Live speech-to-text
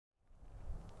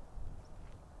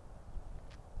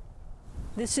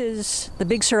This is the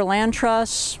Big Sur Land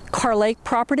Trust Carr Lake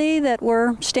property that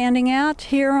we're standing at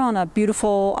here on a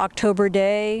beautiful October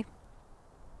day.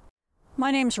 My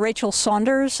name's Rachel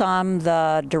Saunders. I'm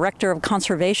the Director of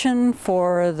Conservation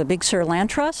for the Big Sur Land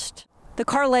Trust. The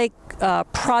Carr Lake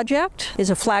project is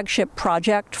a flagship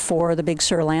project for the Big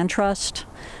Sur Land Trust.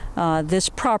 This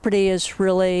property is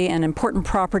really an important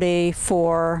property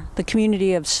for the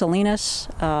community of Salinas.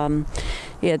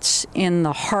 It's in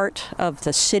the heart of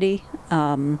the city.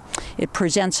 It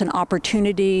presents an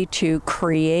opportunity to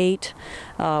create,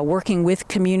 working with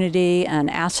community, an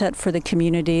asset for the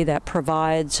community that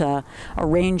provides a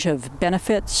range of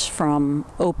benefits from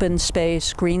open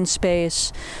space, green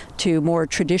space, to more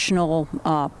traditional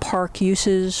park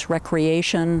uses,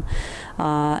 recreation,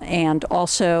 and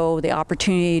also the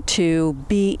opportunity to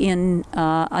be in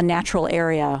a natural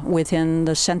area within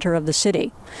the center of the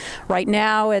city. Right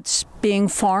now it's being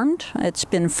farmed. It's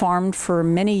been farmed for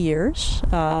many years.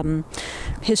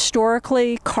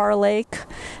 Historically, Carr Lake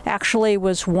actually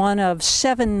was one of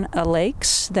 7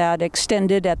 lakes that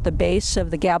extended at the base of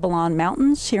the Gabilan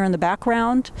Mountains here in the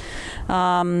background,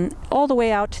 all the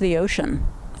way out to the ocean.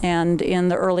 And in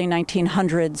the early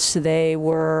 1900s, they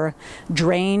were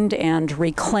drained and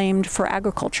reclaimed for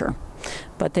agriculture.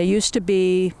 But they used to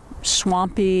be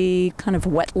swampy, kind of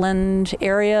wetland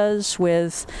areas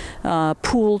with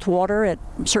pooled water at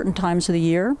certain times of the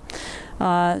year.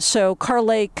 So Carr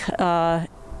Lake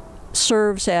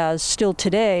serves as, still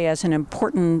today, as an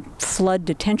important flood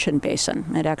detention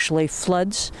basin. It actually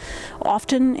floods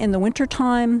often in the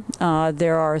wintertime.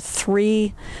 There are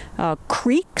 3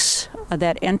 creeks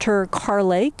that enter Carr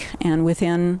Lake, and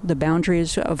within the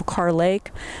boundaries of Carr Lake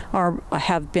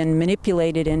have been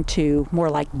manipulated into more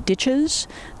like ditches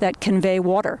that convey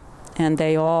water. And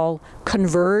they all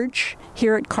converge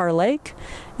here at Carr Lake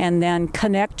and then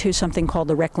connect to something called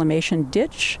the reclamation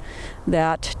ditch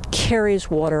that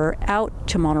carries water out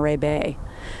to Monterey Bay.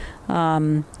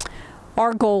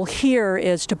 Our goal here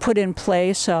is to put in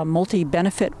place a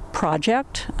multi-benefit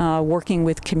project working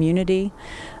with community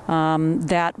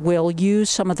that will use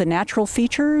some of the natural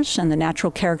features and the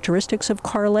natural characteristics of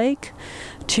Carr Lake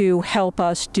to help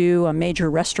us do a major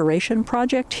restoration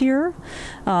project here,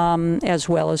 as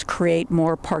well as create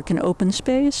more park and open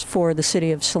space for the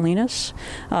city of Salinas.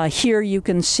 Here you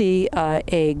can see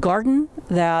a garden,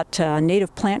 that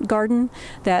native plant garden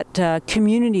that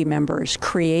community members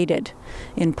created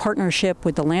in partnership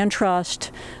with the Land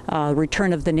Trust,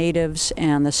 Return of the Natives,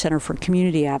 and the Center for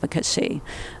Community Advocacy.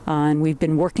 And we've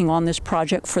been working on this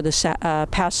project for the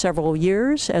past several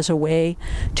years as a way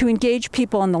to engage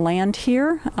people on the land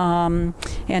here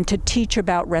and to teach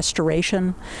about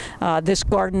restoration. This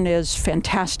garden is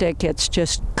fantastic. It's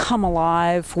just come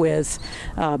alive with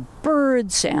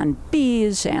birds and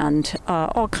bees and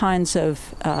all kinds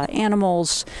of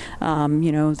animals.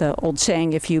 You know, the old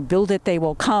saying, if you build it, they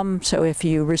will come. So if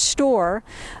you restore,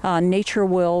 nature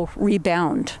will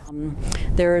rebound.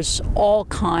 There's all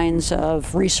kinds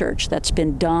of research that's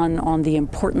been done on the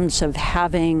importance of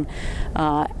having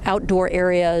outdoor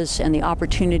areas and the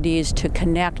opportunities to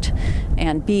connect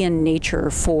and be in nature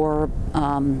for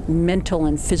mental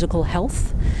and physical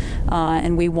health.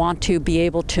 And we want to be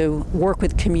able to work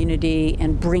with community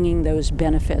and bringing those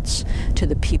benefits to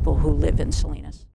the people who live in Salinas.